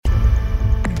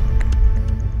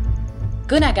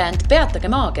Kõnekäänd Peatage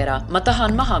maakera, ma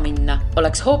tahan maha minna,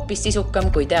 oleks hoopis sisukam,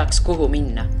 kui teaks, kuhu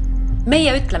minna.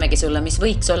 Meie ütlemegi sulle, mis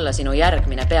võiks olla sinu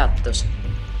järgmine peatus.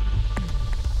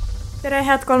 Tere,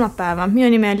 head kolmapäeva.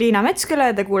 Minu nimi on Liina Metsküla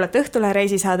ja te kuulete Õhtulehe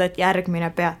reisisaadet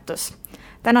Järgmine peatus.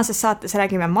 Tänases saates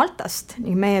räägime Maltast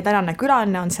ning meie tänane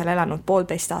külaline on seal elanud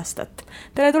 1,5 aastat.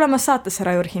 Tere tulemast saatesse,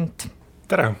 Rajur Hint.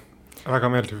 Tere,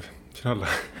 väga meeldiv siin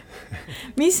olla.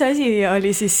 Mis asi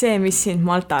oli siis see, mis sind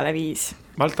Maltale viis?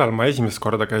 Maltal ma esimest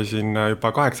korda käisin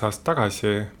juba 8 aastat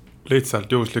tagasi,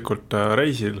 lihtsalt juhuslikult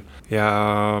reisil ja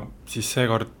siis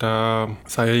seekord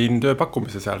sain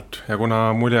tööpakkumise sealt ja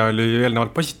kuna mulje oli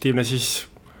eelnevalt positiivne, siis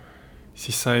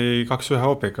sai 2 ühe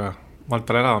hoobiga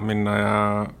Maltale elama minna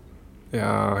ja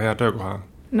hea töökoha.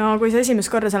 No kui sa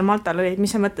esimest korda seal Maltal olid,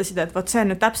 mis sa mõtlesid, et võt see on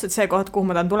nüüd täpselt see koht, kuhu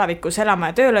ma tahan tulevikus elama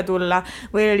ja tööle tulla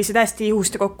või oli see täiesti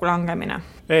juhuste kokkulangemine?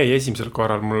 Ei, esimesel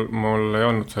korral mul ei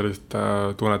olnud sellist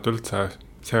tunnet üldse,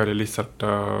 see oli lihtsalt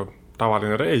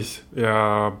tavaline reis ja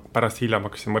pärast hiljem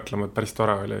hakkasin mõtlema, et päris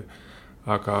tore oli.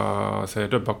 Aga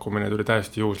see tööpakkumine tuli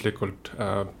täiesti juhuslikult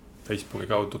Facebooki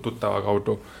kaudu, tuttava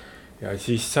kaudu ja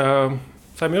siis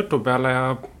saime jutu peale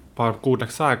ja paar kuud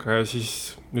läks aega ja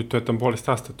siis nüüd töötan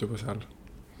 1,5 aastat juba seal.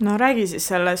 No räägi siis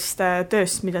sellest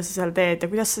tööst, mida sa seal teed ja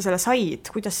kuidas sa selle said,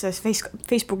 kuidas see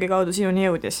Facebooki kaudu sinuni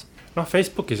jõudis? No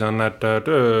Facebookis on need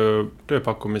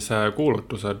tööpakkumise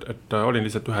kuulutused, et olin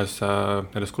lihtsalt ühes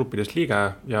nendest gruppidest liige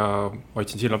ja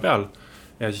hoidsin silma peal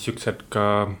ja siis üks hetk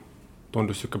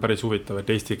tundus päris huvitav, et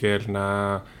eestikeelne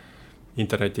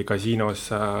internetikasiinos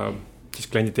siis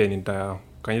klienditeenindaja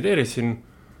kandideerisin.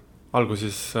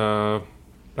 Alguses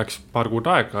läks paar kuud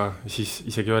aega, siis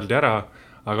isegi öeldi ära,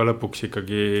 aga lõpuks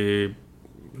ikkagi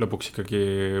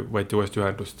võeti uuesti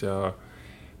ühendust ja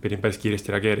pidin päris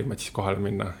kiiresti reageerima, et siis kohale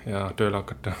minna ja tööle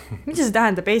hakata. Mida see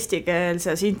tähendab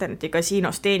eestikeelses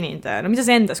internetikasiinos teenindaja? No mida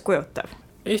see endas kujutab?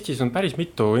 Eestis on päris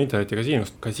mitu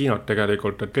internetikasiinot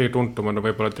tegelikult, et kõige tuntum on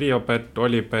võib-olla Triobet,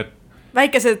 Olibet.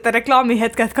 Väikesed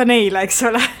reklaamihetked ka neile, eks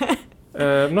ole?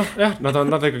 Noh, jah, nad on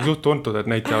ikkagi suht tuntud, et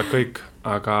neid teavad kõik,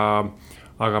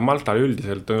 aga Maltal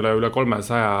üldiselt on üle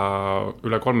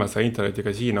 300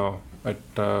 internetikasiino,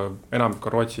 et enamik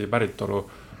on Rootsi päritolu,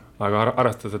 aga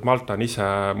arvestades, et Malta on ise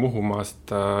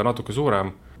Muhumaast natuke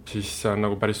suurem, siis see on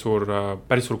nagu päris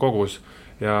suur kogus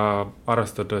ja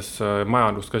arvestades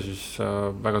majandust ka siis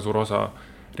väga suur osa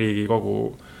riigi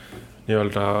kogu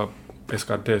nii-öelda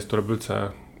SKT-st tuleb üldse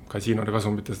kasiinode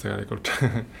kasumitest tegelikult.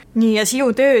 Nii, ja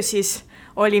sinu töö siis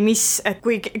oli et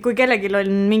kui kellelgi on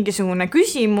mingisugune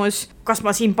küsimus, kas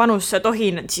ma siin panusse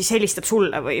tohin, siis helistab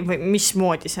sulle või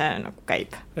mismoodi see nagu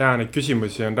käib? Ja neid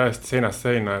küsimusi on täiesti seinast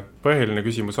seina, et põhiline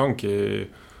küsimus ongi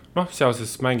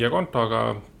seoses mängija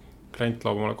kontoga, klient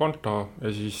loob mulle konto ja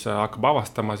siis hakkab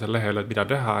avastama seal lehel, et mida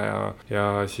teha ja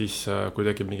siis kui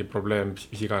tekib mingi probleem,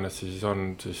 mis iganes siis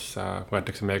on, siis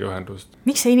võetakse meiega ühendust.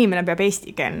 Miks see inimene peab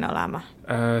eestikeelne olema?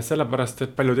 Sellepärast,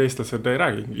 et paljud eestlased ei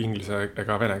räägi inglise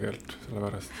ega vene keelt.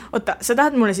 Oota, sa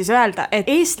tahad mulle siis öelda, et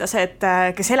eestlased,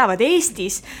 kes elavad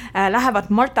Eestis,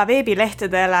 lähevad Malta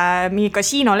veebilehtedele, mingi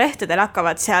kasiinolehtedele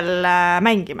hakkavad seal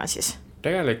mängima siis?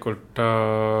 Tegelikult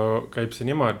käib see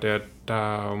niimoodi, et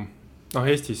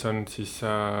Eestis on siis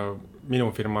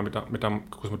minu firma,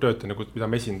 kus ma töötan ja mida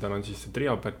ma esindan, on siis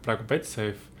Triobet, praegu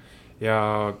Betsafe ja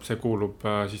see kuulub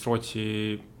siis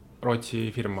Rootsi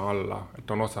firma alla,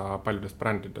 et on osa paljudest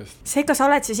brändidest. Seega sa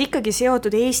oled siis ikkagi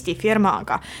seotud Eesti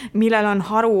firmaga, millel on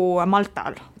haru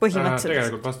Maltal põhimõtteliselt?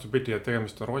 Tegelikult vastupidi, et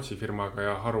tegemist on Rootsi firmaga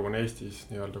ja haru on Eestis,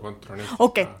 nii-öelda kontor on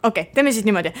Eestis. Okei, teeme siis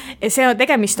niimoodi.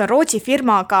 Tegemist on Rootsi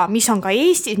firmaga, mis on ka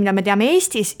Eestis, mida me teame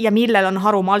Eestis ja millel on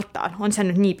haru Maltal. On see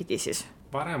nüüd niipidi siis?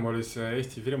 Varem oli see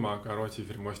Eesti firma, aga Rootsi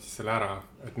firma ostis selle ära,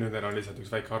 et nüüd on lihtsalt üks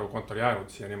väike harukontor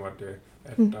jäänud siia niimoodi,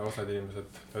 et osad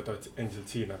inimesed töötavad endiselt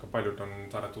siin, aga paljud on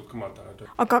saadetud ka Maltale.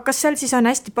 Aga kas seal siis on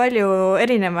hästi palju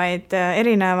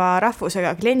erineva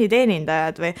rahvusega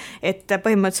klienditeenindajad või et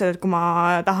põhimõtteliselt, kui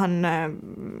ma tahan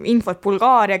infot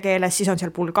Bulgaaria keeles, siis on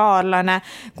seal bulgaarlane,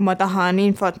 kui ma tahan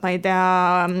infot, ma ei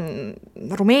tea,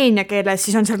 Rumeenia keeles,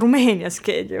 siis on seal rumeenias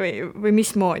keeli või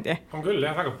mismoodi? On küll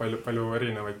jah, väga palju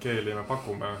erinevaid keeli me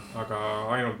pakume, aga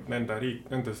ainult nende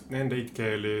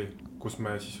keeli, kus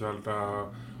me siis öelda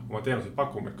oma teenuseid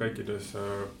pakume, et kõikides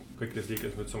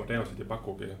liikides me üldse oma teenuseid ei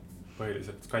pakugi.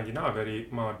 Põhiliselt Skandinaavia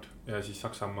maad ja siis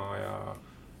Saksamaa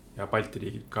ja Balti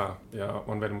riigid ka ja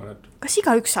on veel mõned. Kas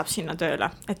igaüks saab sinna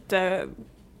tööle? Et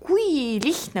kui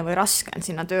lihtne või raske on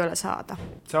sinna tööle saada?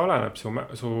 See oleneb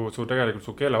tegelikult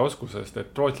su keeleoskusest,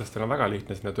 et rootslastel on väga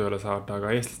lihtne sinna tööle saada,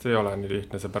 aga eestlastel ei ole nii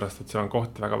lihtne, seepärast, et seal on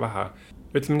kohti väga vähe.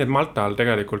 Ütleme nii, et Maltal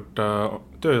tegelikult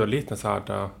tööd on lihtne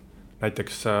saada.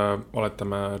 Näiteks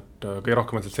oletame, et kõige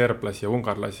rohkem on seal serblasi ja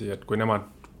ungarlasi, et kui nemad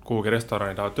kuhugi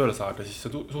restorani tahavad tööle saada, siis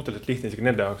see suhteliselt lihtne isegi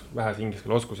nende jaoks vähese inglise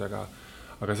keele oskusega,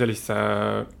 aga sellise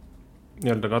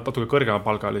nii-öelda natuke kõrgema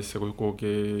palgalisse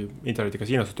kuhugi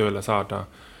internetikasiinosse tööle saada,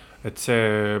 et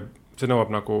see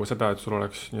nõuab nagu seda, et sul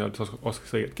oleks nii-öelda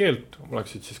oskaks õiget keelt,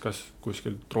 oleksid siis kas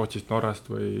kuskilt Rootsist, Norrast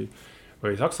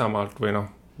või Saksamaalt või noh,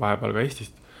 vahepeal ka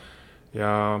Eestist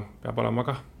ja peab olema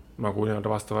ka nagu nii-öelda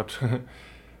vastavad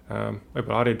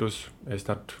võib-olla haridus ja siis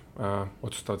nad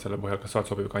otsustavad selle põhjal, kas sa oled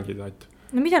sobiv kandidaat.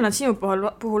 No mida nad sinu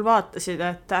puhul vaatasid,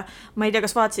 et ma ei tea,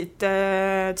 kas vaatasid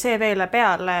CV-le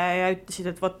peale ja ütlesid,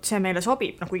 et vot see meile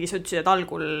sobib, kuigi sa ütlesid, et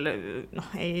algul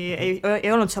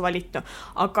ei olnud see valitu,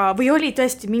 aga või oli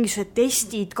tõesti mingisugused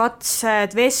testid,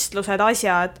 katsed, vestlused,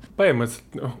 asjad?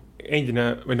 Põhimõtteliselt endine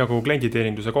või nagu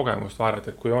klienditeeninduse kogemust vaadata,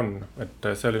 et kui on, et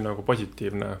see oli nagu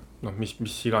positiivne,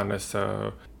 mis iganes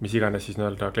siis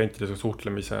nii-öelda klientidega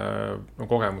suhtlemise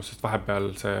kogemus, sest vahepeal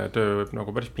see töö võib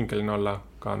nagu päris pingeline olla,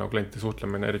 ka nagu klientide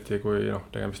suhtlemine, eriti kui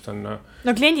tegemist on...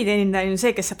 No klienditeenindaja on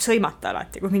see, kes saab sõimata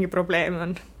alati, kui mingi probleem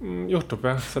on. Juhtub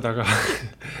jah, seda ka,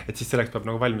 et siis selleks peab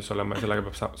nagu valmis olema ja sellega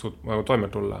peab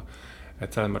toime tulla, et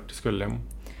selles mõttes küll jah.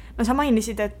 No sa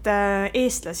mainisid, et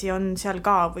eestlasi on seal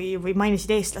ka või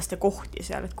mainisid eestlaste kohti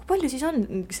seal, et kui palju siis on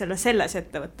selles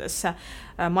ettevõttes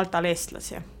Maltal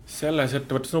eestlasi? Selles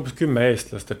ettevõttes on umbes 10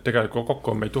 eestlast, et tegelikult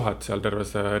kokku on meil 1000 seal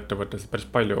terves ettevõttes päris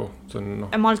palju.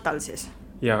 Maltal siis?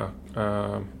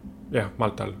 Jah,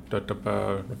 Maltal töötab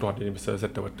 1000 inimest selles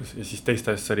ettevõttes ja siis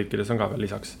teistes riikides on ka veel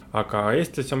lisaks. Aga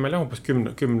eestlasi on meil umbes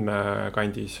 10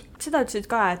 kandis. Seda ütlesid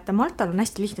ka, et Maltal on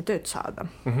hästi lihtne tööd saada.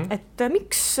 Et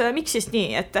miks siis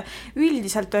nii? Et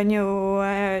üldiselt on ju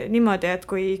niimoodi, et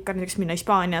kui ikka näiteks minna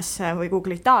Hispaaniasse või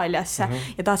Google Itaaliasse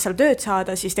ja tahad seal tööd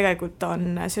saada, siis tegelikult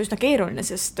on see üsna keeruline,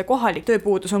 sest kohalik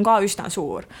tööpuudus on ka üsna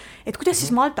suur. Et kuidas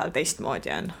siis Maltal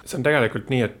teistmoodi on? See on tegelikult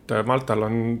nii, et Maltal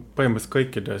on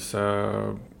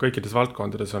põhimõtteliselt kõikides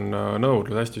valdkondades on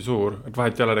nõudlus hästi suur, et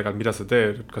vahet ei ole tegelikult, mida sa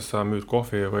teed, et kas sa müüd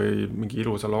kohvi või mingi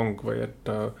ilusalong või et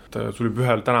sul võib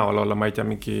ühel tänaval olla, ma ei tea,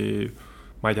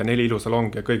 4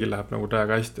 ilusalongi ja kõigil läheb nagu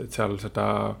täiega hästi, et seal seda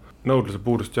nõudluse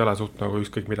puudust ei ole suht nagu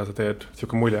ükskõik, mida sa teed.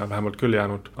 Siuke mulje on vähemalt küll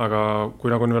jäänud. Aga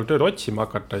kui nagu tööd otsima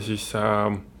hakata, siis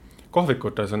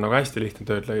kohvikutes on nagu hästi lihtne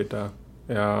tööd leida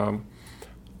ja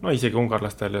isegi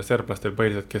ungarlastel ja serblastel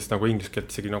põhiliselt, kes nagu inglise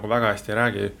keelt isegi nagu väga hästi ei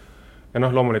räägi. Ja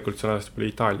loomulikult seal on palju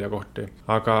Itaalia kohti.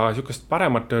 Aga siukest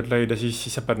paremat tööd leida, siis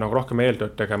sa pead nagu rohkem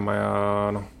eeltööd tegema ja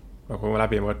nagu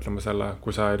läbi mõtlema selle,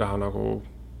 kui sa ei taha nagu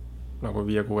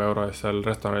 5-6 euro eest seal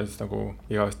restoranis nagu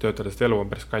igavest töötades elu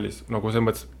on päris kallis. Nagu see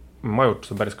mõttes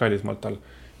majutus on päris kallis Maltal,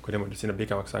 kui niimoodi sinna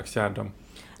pikemaks ajaks jääda.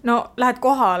 No lähed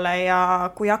kohale ja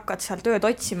kui hakkad seal tööd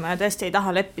otsima ja tõesti ei taha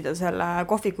leppida selle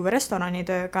kohviku või restorani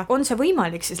tööga, on see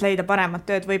võimalik siis leida paremat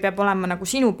tööd või peab olema nagu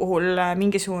sinu puhul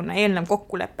mingisugune eelnev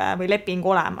kokkulepe või leping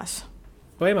olemas?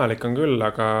 Võimalik on küll,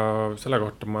 aga selle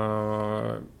kohta ma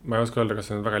ei oska öelda,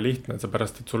 kas see on väga lihtne,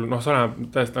 seepärast, et sul see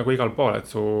on täiesti nagu igal pool, et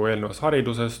su eelnevast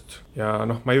haridusest ja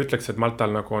ma ei ütleks, et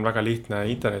Maltal nagu on väga lihtne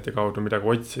interneti kaudu midagi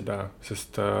otsida,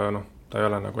 sest ta ei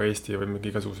ole nagu Eesti või mingi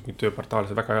igasugused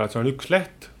tööportaalid, väga ei ole, see on üks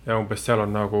leht ja umbes seal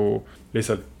on nagu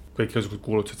lihtsalt kõik igasugused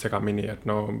kuulutused segamini, et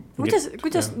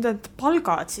Kuidas need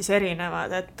palgad siis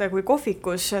erinevad, et kui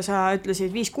kohvikus sa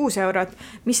ütlesid 5-6 eurot,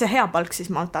 mis see hea palk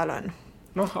siis Maltal on?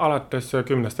 Alates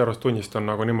 10 eurost tunnist on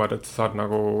nagu niimoodi, et sa saad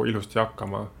nagu ilusti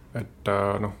hakkama, et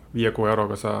 5-6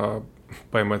 euroga sa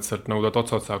põhimõtteliselt nõudad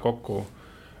otsotsa kokku,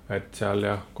 et seal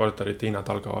ja korterite hinnad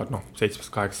algavad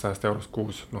 700-800 eurost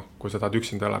kuus, kui sa tahad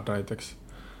üksinda elada näiteks.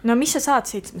 No mis sa saad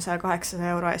 700-800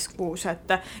 euro eest kuus,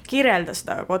 et kirjelda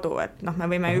seda kodu, et me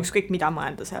võime ükskõik mida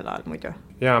mõelda selle all muidu.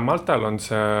 Ja Maltal on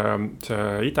see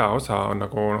idaosa on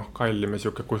nagu kallim ja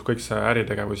siuke, kus kõik see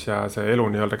äritegevus ja see elu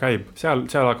nii-öelda käib. Seal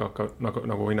hakkab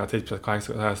nagu hinnad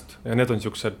 700-800 ja need on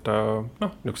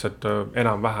niisugused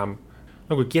enam-vähem.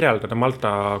 Kui kirjeldada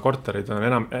Malta korterid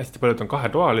on hästi paljud on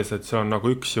kahetoalised, see on nagu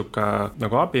üks siuke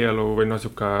nagu abielu või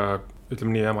siuke,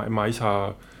 ütleme nii, ema-isa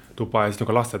tuba ja siis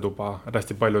nagu lastetuba, et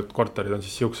hästi paljud korterid on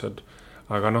siis siuksed.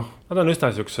 Aga nad on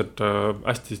üsna siuksed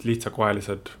hästi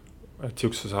lihtsakoelised, et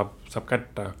siukse saab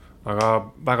kätte. Aga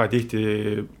väga tihti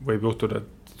võib juhtuda,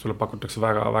 et sulle pakutakse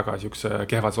väga siukse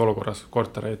kehvas olukorras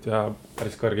kortereid ja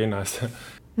päris kõrge hinna eest.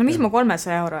 No mis ma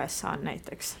 300 euro eest saan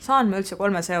näiteks? Saan ma üldse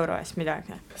 300 euro eest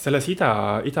midagi? Selles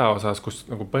idaosas, kus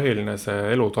nagu põhiline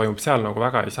see elu toimub, seal nagu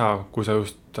väga ei saa, kui sa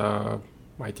just,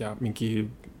 ma ei tea, mingi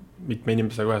mitme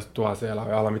inimesega ühes toas ei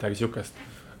ala midagi siukest.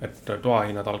 Et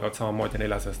toahinnad algavad samamoodi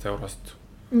 400 eurost.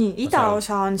 Nii,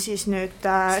 idaosa on siis nüüd,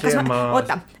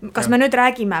 kas me nüüd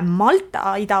räägime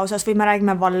Malta idaosast või me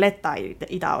räägime Valletta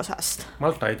idaosast?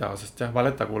 Malta idaosast, jah,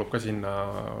 Valletta kuulub ka sinna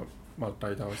Malta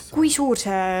idaossa. Kui suur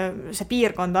see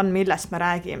piirkond on, millest me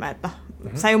räägime, et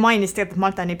sa ju mainisid tegelikult, et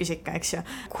Malta on nii pisike, eks ju.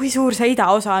 Kui suur see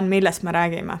idaosa on, millest me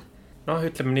räägime? Noh,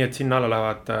 ütleme nii, et sinna alla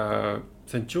lähevad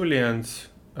St. Julian's,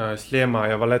 Sliema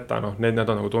ja Valletta, noh, need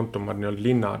on nagu tuntumad nii-öelda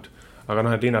linnad, aga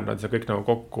noh, need linnad on see kõik nagu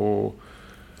kokku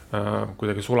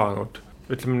kuidagi sulanud.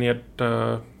 Ütleme nii, et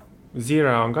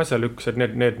Zira on ka seal üks, et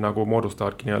need nagu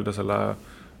moodustavadki nii-öelda selle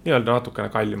nii-öelda natukene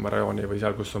kallima rajooni või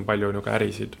seal, kus on palju nagu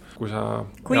ärisid, kui sa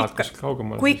elad kuskil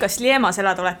kaugemal. Kui ikka Sliemas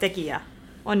elad, oled tegija?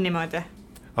 On niimoodi?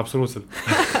 Absoluutselt.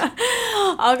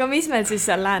 Aga mis meil siis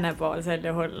seal lääne pool sel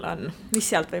juhul on? Mis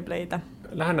sealt võib leida?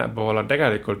 Lääne pool on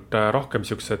tegelikult rohkem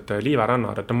siuksed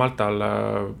liivarannad, et Maltal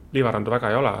liivarandu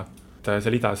väga ei ole.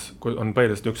 Seal idas on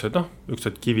põhiliselt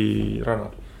üksed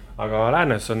kivirannad. Aga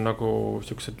läänes on nagu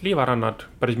siuksed liivarannad,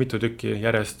 päris mitu tükki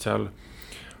järjest seal.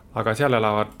 Aga seal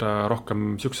elavad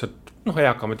rohkem siuksed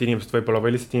eakamad inimesed võib-olla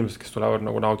või lihtsalt inimesed, kes tulevad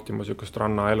nagu nautima siukest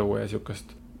rannaelu ja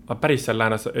siukest. Aga päris seal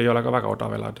läänes ei ole ka väga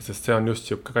odav elada, sest see on just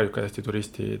siuke ka hästi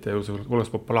turistide hulgas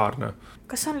populaarne.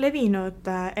 Kas on levinud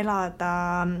elada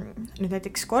nüüd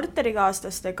näiteks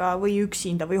korterikaaslastega või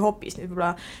üksinda või hoopis nüüd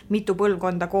võib-olla mitu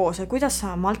põlvkonda koos? Kuidas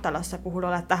sa maltalaste puhul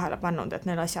oled tähele pannud, et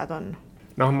neil asjad on?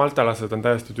 Maltalased on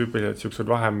täiesti tüüpilised siuksed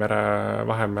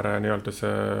Vahemere nii-öelda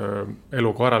see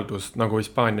elukorraldus nagu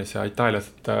Hispaanias ja Itaalias,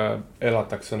 et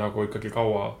elatakse nagu ikkagi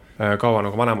kaua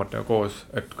nagu vanematega koos,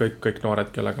 et kõik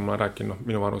noored, kellega ma rääkin,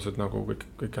 minu vanused nagu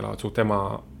kõik elavad suht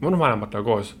vanematega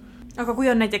koos. Aga kui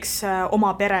on näiteks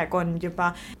oma perekond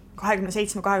juba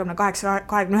 27, 28,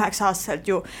 29 aastaselt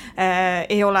ju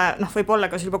ei ole, võib olla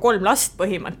ka sul juba 3 last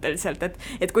põhimõtteliselt,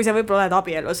 et kui sa võib-olla oled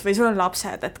abielus või sul on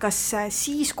lapsed, et kas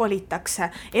siis kolitakse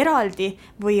eraldi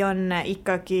või on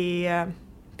ikkagi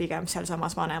pigem seal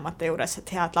samas vanemate juures,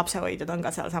 et head lapsehoidjad on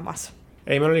ka seal samas?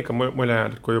 Ei, meil on ikka mulje,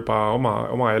 et kui juba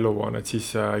oma elu on, et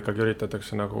siis ikkagi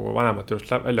üritatakse nagu vanemate just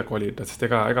välja kolida, sest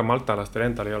ega maltalastel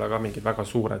endal ei ole ka mingid väga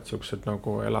suured siuksed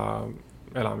nagu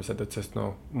elamised, et sest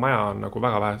maja on nagu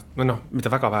väga vähest,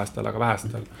 mitte väga vähestel, aga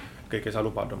vähestel. Kõik ei saa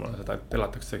lubada mulle seda, et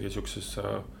elataksegi siukses,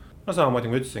 samamoodi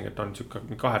kui ütlesin, et on siuke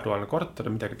 2-toaline korter,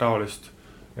 midagi taolist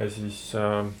ja siis,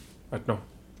 et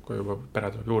kui juba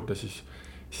pere tuleb juurde, siis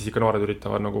ikka noored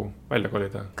üritavad nagu välja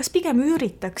kolida. Kas pigem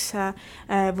üüritakse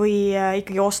või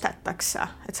ikkagi ostetakse?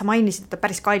 Et sa mainisid, et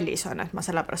päris kallis on, et ma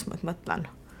sellepärast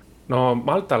mõtlen.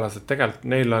 Maltalased tegelikult,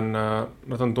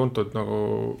 nad on tuntud nagu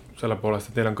selle poolest,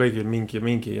 et neil on kõigil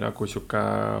mingi nagu siuke,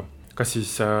 kas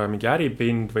siis mingi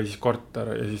äripind või siis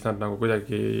korter ja siis nad nagu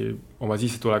kuidagi oma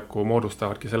sissetuleku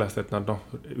moodustavadki sellest, et nad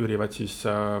üürivad siis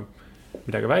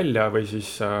midagi välja või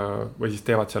siis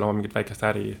teevad seal oma mingit väikest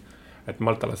äri. Et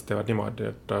maltalased teevad niimoodi,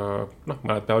 et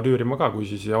mõned peavad üürima ka, kui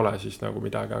siis ei ole siis nagu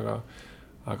midagi,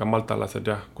 aga maltalased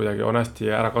kuidagi on hästi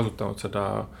ära kasutanud seda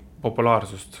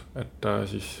populaarsust, et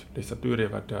siis lihtsalt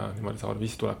üürivad ja niimoodi saavad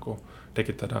sissetuleku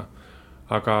tekitada.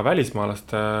 Aga välismaalast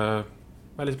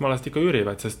ikka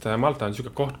üürivad, sest Malta on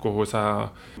siuke koht, kuhu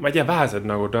ma ei tea, vähesed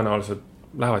nagu tõenäoliselt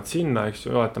lähevad sinna, eks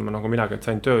ju, oletame nagu midagi, et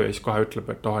sain töö ja siis kohe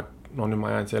ütleb, et nüüd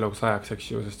ma jään see eluks ajaks,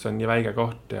 eks ju, sest see on nii väike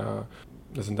koht ja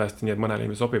see on täiesti nii, et mõnele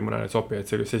inimene sobib, mõnele ei sobi, et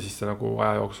see siis nagu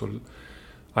aja jooksul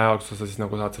sa siis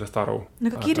nagu saad sellest aru.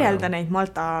 Kirjelda neid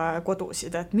Malta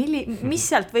kodusid, et mis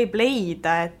sealt võib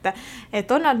leida,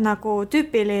 et on nad nagu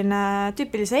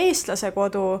tüüpilise eestlase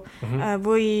kodu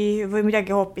või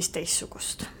midagi hoopis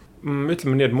teissugust?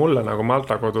 Ütleme nii, et mulle nagu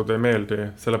Malta kodud ei meeldi,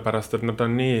 sellepärast, et nad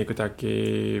on nii kuidagi,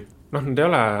 nad ei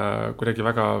ole kuidagi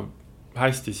väga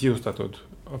hästi siustatud,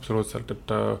 absoluutselt,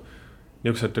 et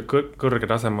niisugused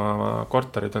kõrge tasema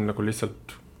korterid on nagu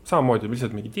lihtsalt samamoodi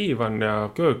lihtsalt mingi diivan ja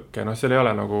köök ja seal ei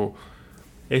ole nagu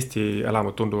Eesti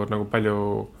elamud tunduvad nagu palju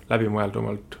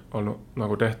läbimõeldumalt olnud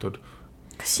nagu tehtud.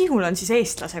 Kas sinul on siis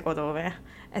eestlase kodu või?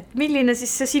 Et milline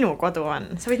siis see sinu kodu on?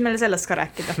 Sa võid meile sellest ka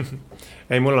rääkida.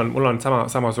 Ei, mul on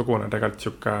samasugune tegelikult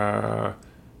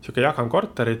siuke jagan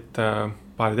korterit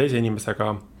paari teise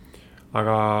inimesega,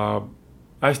 aga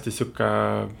hästi siuke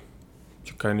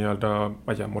nii-öelda,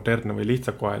 ma ei tea, modernne või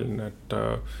lihtsakoeline, et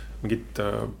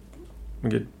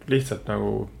mingid lihtsalt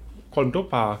nagu 3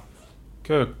 tuba,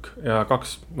 köök ja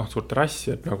 2 suurt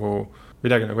terrassi, et nagu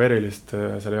midagi nagu erilist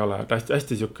seal ei ole, et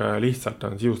hästi siuke lihtsalt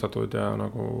on siustatud ja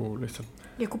nagu lihtsalt.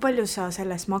 Ja kui palju sa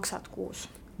selles maksad kuus?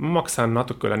 Ma maksan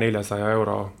natuke üle 400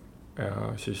 euro ja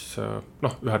siis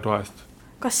ühe toa eest.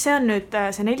 Kas see on nüüd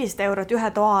see 400 eurot ühe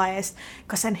toa eest,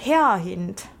 kas see on hea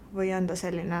hind? Või on ta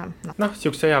selline?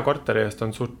 Siukse hea korteri eest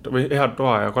on või hea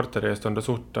toa ja korteri eest on ta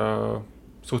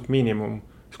suht miinimum.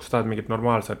 Kui sa tahad mingit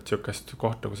normaalset siukest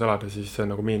kohta, kus elada, siis see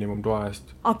on nagu miinimum toa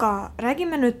eest. Aga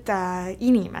räägime nüüd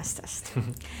inimestest.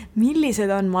 Millised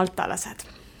on maltalased?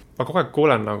 ma kogu aeg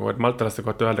kuulen nagu, et maltalaste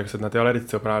kohta öeldakse, et nad ei ole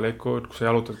eriti sõbralikud, kui sa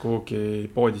jalutad kuhugi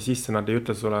poodi sisse, nad ei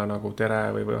ütle sulle nagu tere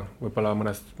või võib-olla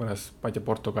mõnes, ma ei tea,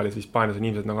 Portugalis või Hispaanias on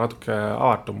inimesed nagu natuke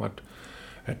avatumad.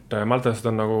 Et maltalased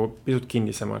on nagu pisut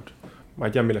kinnisemad. Ma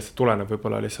ei tea, millest see tuleneb,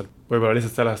 võib-olla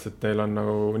lihtsalt sellest, et neil on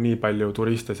nagu nii palju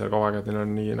turiste seal kogu aeg, et neil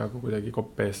on nii nagu kuidagi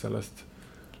kopp ees sellest.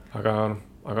 Aga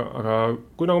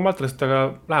kui nagu maltalastega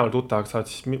lähemal tuttavaks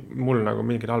saad, siis mul nagu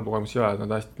mingid halbu kogemusi ei ole, et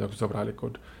nad hästi nagu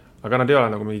sõbralikud. Aga nad ei ole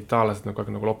nagu mingid itaallased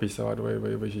nagu lopisevad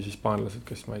või siis hispaanlased,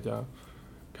 kes ma ei tea,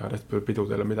 käivad hästi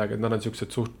pidudel ja midagi, et nad on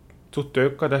siuksed suht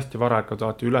töökad, hästi varaikad,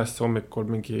 vaata üles hommikul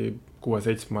mingi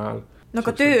 6-7 ajal. No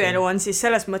ka tööelu on siis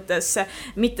selles mõttes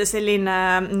mitte selline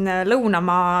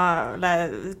lõunamaale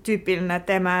tüüpiline, et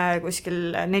teeme kuskil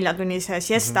 4-tunnise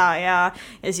siesta ja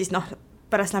siis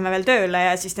pärast lähme veel tööle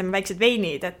ja siis teeme väiksed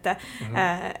veinid,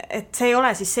 et see ei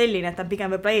ole siis selline, et ta on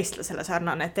pigem võib-olla eestlasele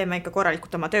sarnane, et teeme ikka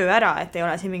korralikult oma töö ära, et ei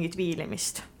ole siin mingit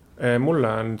viilimist.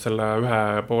 Mulle on selle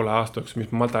 1,5 aastaks,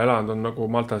 mis ma Malta elanud, on nagu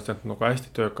maltalast nagu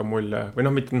hästi tööka mulje, või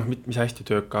mis hästi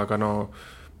tööka, aga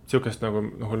siukest nagu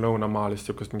lõunamaalist,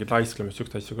 siukest mingit laisklemist,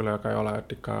 siukest asja küll aga ei ole,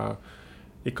 et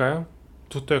ikka jah,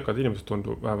 suht töökad inimesed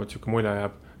tundub, vähemalt siuke mulje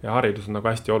jääb ja haridus on nagu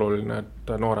hästi oluline,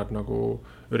 et noored nagu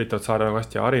üritavad saada nagu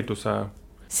hästi hariduse.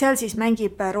 Seal siis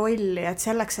mängib rolli, et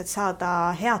selleks, et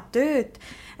saada head tööd,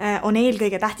 on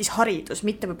eelkõige tähtis haridus,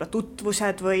 mitte võib-olla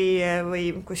tutvused või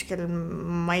kuskil,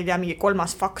 ma ei tea, mingi 3.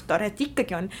 faktor, et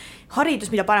ikkagi on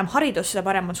haridus, mida parem haridus, seda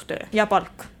parem on su töö ja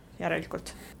palk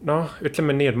järelikult.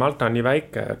 Ütleme nii, et Malta on nii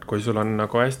väike, et kui sul on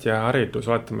nagu hästi hea haridus,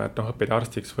 oletame, et õppida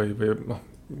arstiks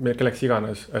või kelleks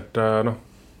iganes, et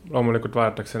loomulikult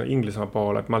vaadatakse Inglismaa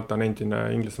poole, et Malta on endine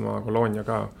Inglismaa koloonia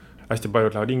ka. Hästi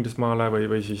paljud lähevad Inglismaale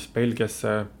või siis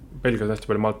Belgiasse hästi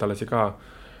palju maltalasi ka,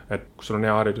 et kui sul on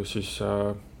hea haridus, siis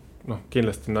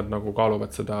kindlasti nad nagu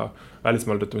kaaluvad seda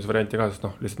välismaal töötamise varianti ka, sest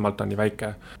lihtsalt Malta on nii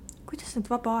väike. Kuidas nad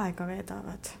vaba aega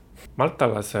veedavad?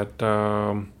 Maltalased,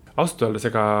 ausalt öeldes,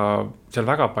 ega seal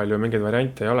väga palju mingeid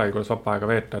variante ei ole, kuidas vaba aega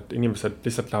veeta, et inimesed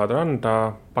lihtsalt lähevad randa,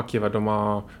 pakivad oma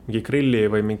mingi grilli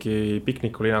või mingi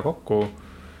piknikulina kokku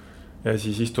ja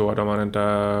siis istuvad oma nende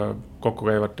kokku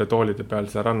käivate toolide peal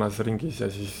seal rannas ringis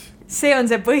ja siis... See on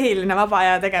see põhiline vaba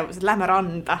aja tegevus, et lähme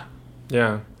randa.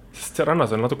 Jaa, sest see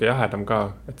rannas on natuke jahedam ka,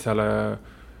 et seal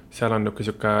on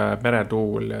niisugune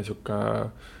meretuul ja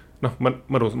niisugune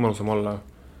mõnusam olla.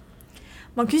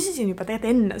 Ma küsisin juba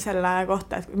tegelikult enne selle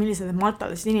kohta, et millised need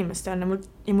maltalased inimesed on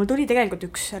ja mul tuli tegelikult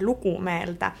üks lugu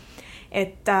meelde.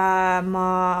 Et ma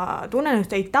tunnen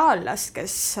ühte itaallast,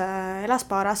 kes elas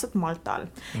paar aastat Maltal.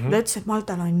 Ta ütles, et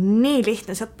Maltal on nii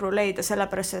lihtne sõpru leida,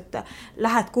 sellepärast, et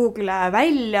lähed kuhugile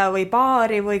välja või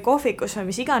baari või kohvikus või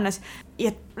mis iganes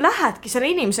ja lähedki selle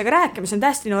inimesega rääkima, see on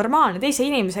täiesti normaalne, teise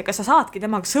inimesega sa saadki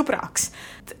temaga sõbraks.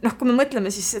 Kui me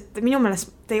mõtleme siis, et minu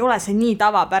meelest ei ole see nii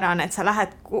tavapärane, et sa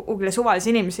lähed kuhugile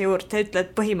suvalise inimese juurde ja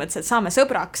ütled põhimõtteliselt saame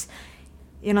sõbraks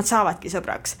ja nad saavadki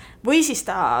sõbraks. Või siis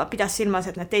ta pidas silmas,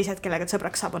 et need teised, kellega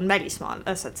sõbraks saab, on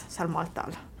välismaalased seal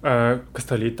Maltal. Kas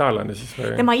ta oli itaallane siis?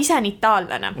 Või? Tema ise on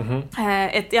itaallane.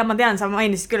 Et ja ma tean, sa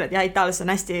mainisid küll, et itaallased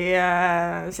on hästi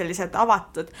sellised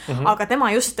avatud, aga tema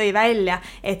just tõi välja,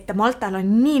 et Maltal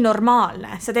on nii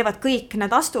normaalne. Sa teevad kõik,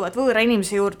 nad astuvad võõra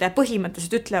inimese juurde ja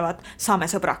põhimõtteliselt ütlevad, saame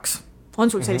sõbraks. On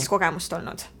sul sellist kogemust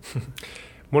olnud?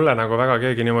 Mulle nagu väga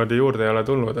keegi niimoodi juurde ei ole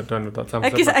tulnud, et öelnud, et saame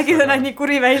sõbraks. Äkki ta näeb nii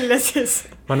kuri välja siis?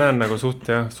 Ma näen nagu suht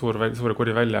suure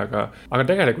kuri välja, aga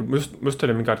tegelikult just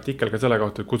oli mingi artikkel ka selle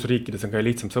kohta, et kus riikides on ka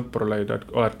lihtsam sõpru leida,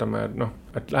 et oletame,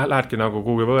 et lähedki nagu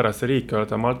kuhugi võõrasse riiki,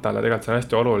 oletame Maltale, tegelikult see on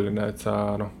hästi oluline, et sa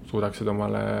suudaksid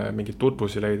omale mingit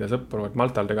tutvusi leida sõpru, et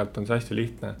Maltal tegelikult on see hästi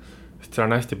lihtne, sest seal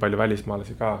on hästi palju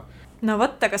välismaalasi ka. No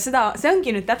vot, aga see ongi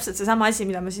nüüd täpselt see sama asi,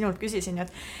 mida ma sinult küsisin,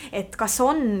 et kas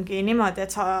ongi niimoodi, et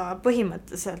sa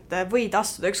põhimõtteliselt võid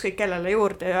astuda ükskõik kellele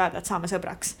juurde ja öelda, et saame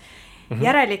sõbraks.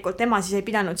 Järelikult tema siis ei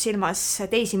pidanud silmas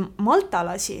teisi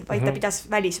maltalasi, vaid ta pidas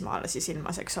välismaalasi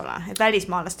silmas, eks ole, et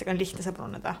välismaalastega on lihtne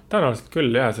sõbruneda. Tõenäoliselt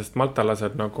küll, jah, sest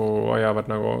maltalased nagu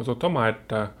hoiavad nagu suht oma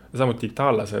ette, samuti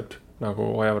itaallased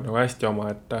nagu hoiavad nagu hästi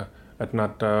oma ette, et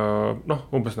nad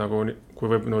umbes nagu,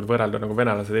 kui võib võrrelda nagu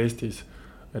venelased Eestis,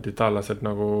 et itaallased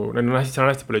nagu, neil on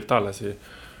hästi palju itaallasi,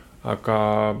 aga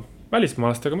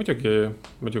välismaalastega muidugi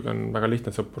on väga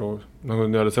lihtne sõpru, nagu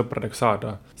nii-öelda sõpradeks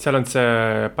saada. Seal on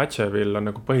see Pacheville on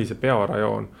nagu põhise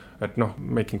peorajoon, et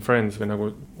making friends või nagu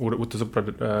uute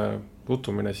sõprade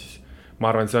tutvumine, siis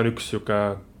ma arvan, see on üks siuke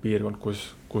piirkond,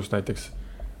 kus näiteks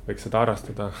võiks seda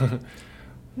harrastada.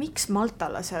 miks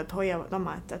maltalased hoiavad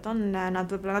omaette, et on nad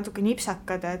võib-olla natuke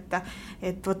nipsakad,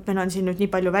 et vot meil on siin nüüd nii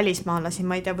palju välismaalasi,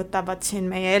 ma ei tea, võtavad siin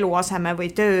meie eluaseme või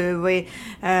töö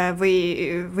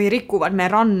või rikuvad me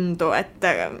randu, et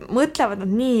mõtlevad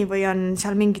nad nii või on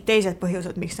seal mingid teised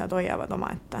põhjused, miks nad hoiavad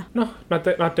omaette? Noh, nad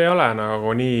ei ole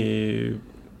nagu nii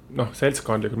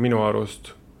seltskondlikud minu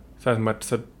arust, selles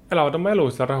mõttes, et elavad oma elu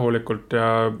seal rahulikult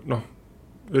ja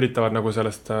üritavad nagu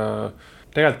sellest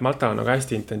tegelikult Maltal on nagu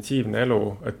hästi intensiivne elu,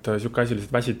 et siuke asi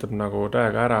lihtsalt väsitab nagu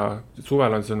täiega ära.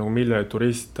 Suvel on see nagu miljonid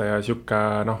turiste ja siuke,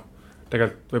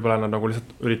 tegelikult võib-olla nad nagu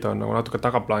lihtsalt üritavad nagu natuke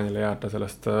tagaplaanile jääda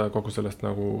sellest, kogu sellest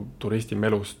nagu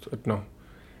turistimelust, et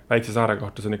väikse saare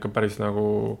kohta see on ikka päris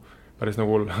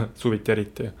nagu suviti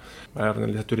eriti. Ma arvan,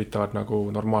 et lihtsalt üritavad nagu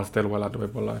normaalset elu elada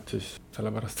võib-olla, et siis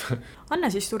sellepärast. Anna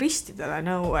siis turistidele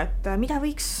nõu, et mida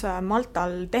võiks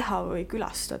Maltal teha või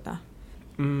külastada?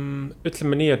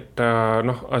 Ütleme nii, et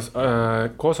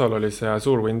Kosol oli see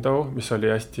suur window, mis oli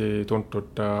hästi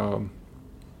tuntud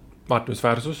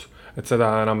vaatamisväärsus, et seda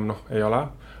enam ei ole,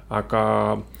 aga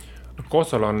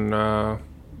Kosol on...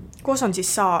 Kos on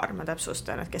siis saar, ma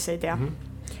täpsustan, et kes ei tea.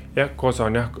 Jah, Koso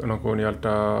on nagu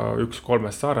nii-öelda üks 3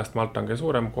 saarest, Malta on kõige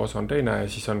suurem, Koso on teine ja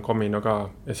siis on Comino ka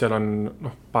ja seal on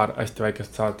paar hästi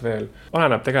väikest saart veel.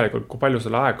 Oleneb tegelikult, kui palju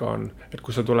sul aega on, et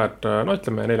kui sa tuled,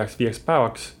 ütleme 4-5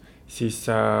 päevaks, siis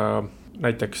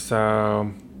näiteks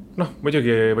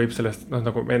muidugi võib sellest,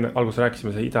 nagu me alguses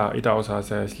rääkisime, see idaosa,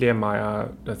 see Sliema ja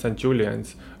St.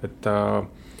 Julian's, et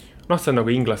see on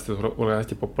nagu inglaste hulga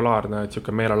hästi populaarne, et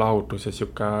siuke meelelahutus ja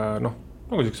siuke,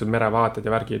 nagu siuksed merevaated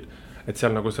ja värgid, et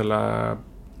seal nagu selle,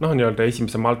 nii-öelda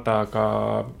esimese Maltaga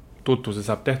tutvuse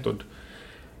saab tehtud.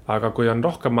 Aga kui on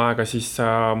rohkem aega, siis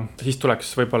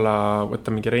tuleks võib-olla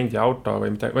võtta mingi rendiauto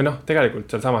või midagi, või tegelikult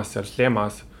seal samas seal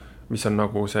Sliemas, mis on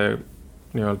nagu see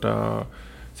nii-öelda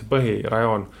see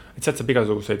põhirajoon, et sealt saab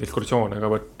igasuguseid ekskursioone ka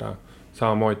võtta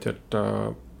samamoodi, et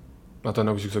nad on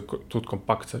nagu sellised suht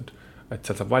kompaktsed, et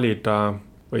sealt saab valida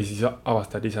või siis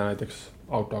avastad ise näiteks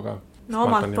autoga.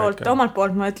 Omalt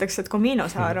poolt ma ütleks, et Comino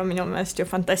saar on minu meelest ju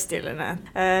fantastiline.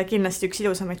 Kindlasti üks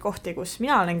ilusamaid kohti, kus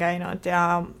mina olen käinud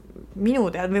ja minu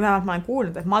tead, või vähemalt ma olen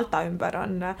kuulnud, et Malta ümber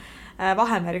on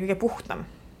Vahemeri kõige puhtam.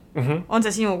 On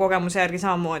see sinu kogemuse järgi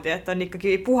samamoodi, et on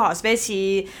ikkagi puhas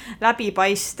vesi,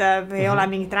 läbipaistev, ei ole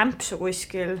mingit rämpsu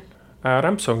kuskil?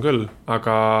 Rämpsu on küll,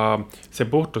 aga see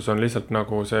puhtus on lihtsalt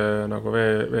nagu see nagu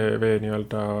vee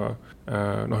nii-öelda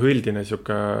üldine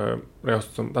siuke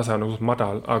reostustase on nagu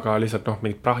madal, aga lihtsalt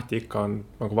mingit prahti ikka on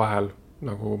nagu vahel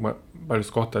nagu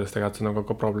paljust kohtadest tegelikult see on nagu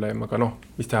ka probleem, aga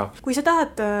mis teha? Kui sa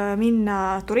tahad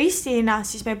minna turistina,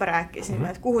 siis me juba rääkisime,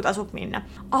 et kuhu tasub minna.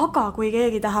 Aga kui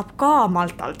keegi tahab ka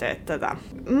Maltal töötada,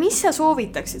 mis sa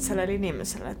soovitaksid sellele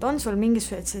inimesele, et on sul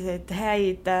mingisuguseid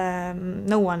häid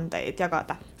nõuandeid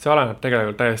jagada? See oleneb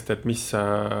tegelikult täiesti, et mis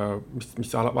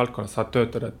valdkonnas saad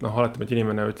töötada, et oletame, et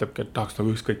inimene ütlebki, et tahaks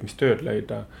nagu ükskõik mis tööd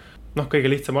leida. Kõige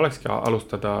lihtsam olekski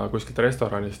alustada kuskilt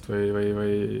restoranist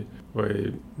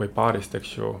või baarist,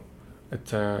 eks ju,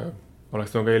 et see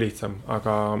oleks nagu kõige lihtsam,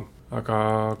 aga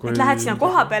kui... Et lähed sinna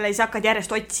koha peale ja siis hakkad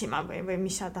järjest otsima või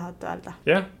mis sa tahad öelda?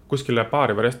 Jah, kuskile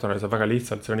baari või restorani saab väga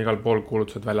lihtsalt, seal on igal pool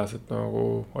kuulutused väljas, et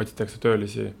nagu otsitakse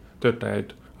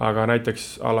töötajaid, aga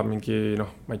näiteks ala mingi,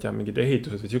 ma ei tea, mingid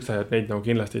ehitused või siuksed, et neid nagu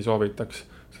kindlasti ei soovitaks,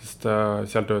 sest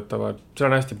seal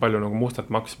on hästi palju nagu mustat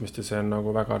maksmist ja see on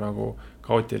nagu väga nagu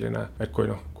kaootiline, et kui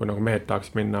nagu mehed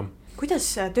tahaks minna. Kuidas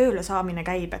tööle saamine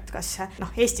käib, et kas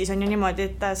Eestis on ju niimoodi,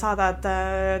 et saadad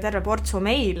terve portsu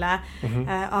meile,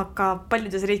 aga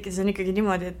paljudes riikides on ikkagi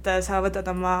niimoodi, et sa võtad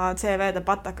oma CV-de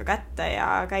pataka kätte ja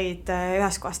käid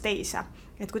ühest kohast teise.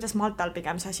 Et kuidas Maltal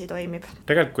pigem see asi toimib?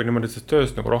 Tegelikult, kui niimoodi sellest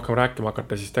tööst nagu rohkem rääkima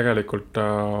hakata, siis tegelikult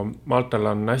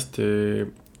Maltal on hästi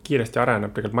kiiresti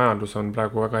areneb, tegelikult majandus on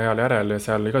praegu väga heal järel ja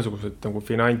seal igasugused nagu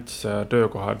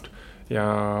finantstöökohad ja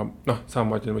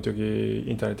samamoodi muidugi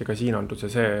internetikasiinondus ja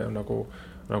see on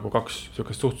nagu 2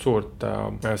 sükest suurt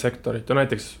sektorit ja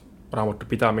näiteks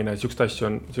raamatupidamine, siukseid asju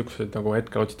on, siukseid nagu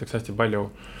hetkel otsitakse hästi palju,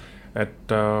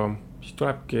 et siis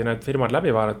tulebki need firmad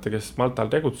läbi vaadata, kes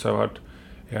Maltal tegutsevad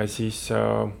ja siis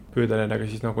püüda nendega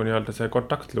siis nagu nii-öelda see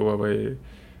kontakt luua või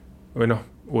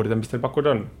uurida, mis neil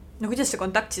pakkuda on. Kuidas see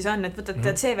kontakt siis on, et võtad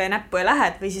CV näppu ja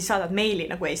lähed või siis saadad meili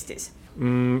nagu Eestis?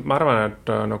 Ma arvan,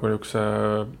 et nagu üks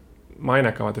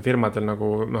mainekamate firmadel nagu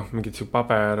mingid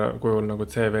paber kujul nagu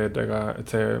CV-dega,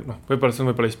 et see võib-olla see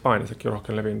on Hispaanias äkki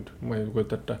rohkem levinud, ma ei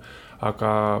kujuta ette,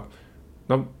 aga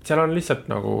seal on lihtsalt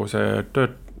nagu see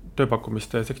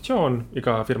tööpakkumiste sektsioon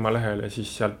iga firma lehel ja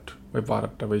siis sealt võib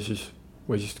vaadata või siis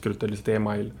kirjutada lihtsalt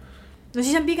email.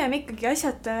 Siis on pigem ikkagi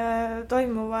asjad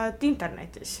toimuvad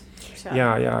internetis.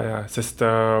 Ja, sest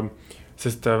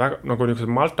sest väga, nagu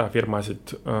niisugused Malta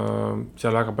firmasid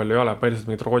seal väga palju ei ole, põhiliselt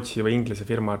mingid Rootsi või Inglise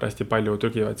firmad hästi palju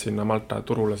trügivad sinna Malta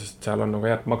turule, sest seal on nagu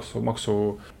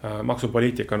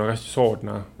maksupoliitika on nagu hästi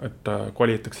soodne, et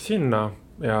kolitakse sinna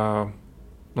ja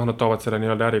nad toovad selle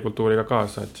nii-öelda ärikultuuriga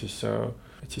kaasa, et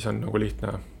siis on nagu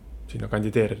lihtne sinna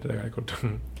kandideerida tegelikult.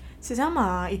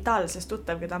 Seesama itaallasest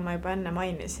tuttav, keda ma juba enne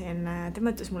mainisin,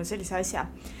 tema ütles mulle sellise asja,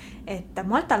 et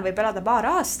Maltal võib elada paar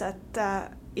aastat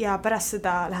ja pärast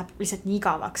seda läheb lihtsalt nii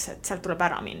igavaks, et sealt tuleb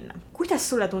ära minna. Kuidas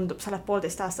sulle tundub, sa oled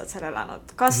 1,5 aastat seal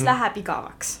elanud? Kas läheb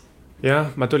igavaks?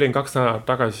 Jah, ma tulin 2 nädalat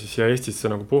tagasi siia Eestisse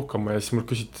nagu puhkama ja siis mul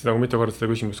küsiti nagu mitu korda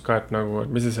seda küsimust ka, et nagu, et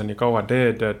mis sa nii kaua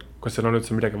teed, et kas seal on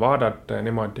üldse midagi vaadata ja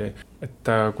niimoodi,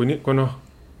 et kui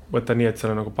võtta nii, et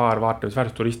seal on nagu paar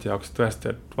vaatamisväärset turisti jaoks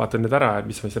tõesti, et vaatan need ära, et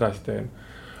mis ma siis edasi teen.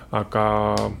 Aga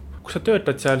kui sa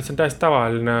töötad seal, see on täiesti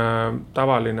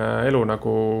tavaline elu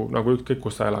nagu ükskõik,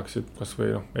 kus sa elaksid, kas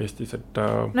või Eestis.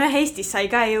 Nojah, Eestis sa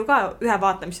ei käi ju ka ühe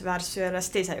vaatamisväärsuse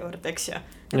juures teise juurde, eks ju.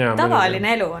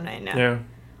 Tavaline elu on, ju.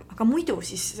 Aga muidu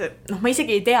siis, ma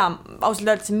isegi ei tea ausalt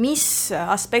öeldes, mis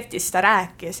aspektist ta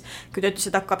rääkis, kui ta ütles,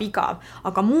 et hakkab igav.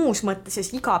 Aga muus mõttes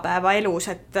igapäeva elus,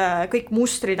 et kõik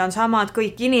mustrid on samad,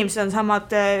 kõik inimesed on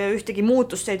samad, ühtegi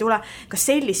muutust ei tule. Kas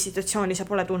sellist situatsiooni sa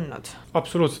pole tundnud?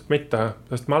 Absoluutselt mitte,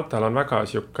 sest Maltal on väga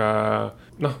siuke,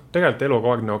 tegelikult elu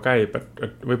kogu aeg nagu käib,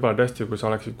 et võib-olla tõesti, kui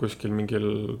sa oleksid kuskil mingil,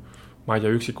 ma ei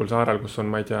tea, üksikul saarel, kus on,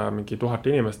 ma ei tea, mingi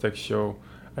 1000 inimest, eks ju,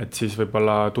 et siis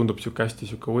võib-olla tundub siuke hästi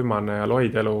siuke uimane ja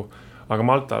loid elu, aga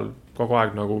Maltal kogu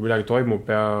aeg nagu midagi toimub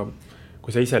ja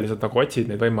kui sa ise lihtsalt nagu otsid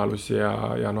neid võimalusi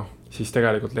ja siis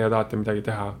tegelikult leiad alati midagi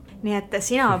teha. Nii et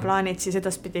sina plaanid siis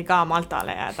edaspidi ka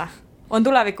Maltale jääda? On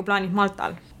tulevikuplaanid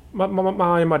Maltal? Ma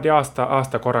niimoodi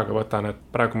aasta korraga võtan, et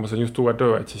praegu ma saan just uue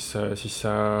töö, et siis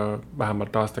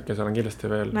vähemalt aastake seal on kindlasti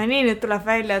veel. No nii, nüüd tuleb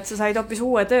välja, et sa said hoopis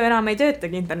uue töö, enam ei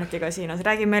töötagi internetikasiinos.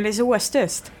 Räägi meile siis uuest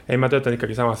tööst. Ei, ma töötan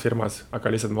ikkagi samas firmas,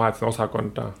 aga lihtsalt ma vahetasin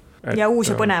osakonda. Ja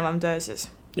uus ja põnevam töö siis?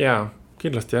 Jaa,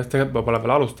 kindlasti jah, tegelikult ma pole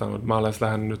veel alustanud, ma alles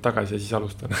lähen nüüd tagasi ja siis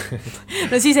alustan.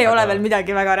 No siis ei ole veel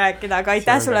midagi väga rääkida, aga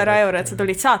aitäh sulle, Rajur, et sa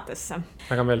tulid saatesse.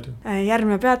 Väga meeldib.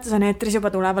 Järgmine peatus on eetris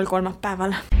juba tuleval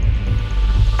kolmapäeval.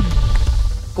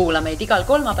 Kuula meid igal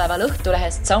kolmapäeval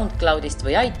Õhtulehest, SoundCloudist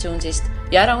või iTunesist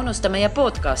ja ära unusta meie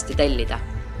podcasti tellida.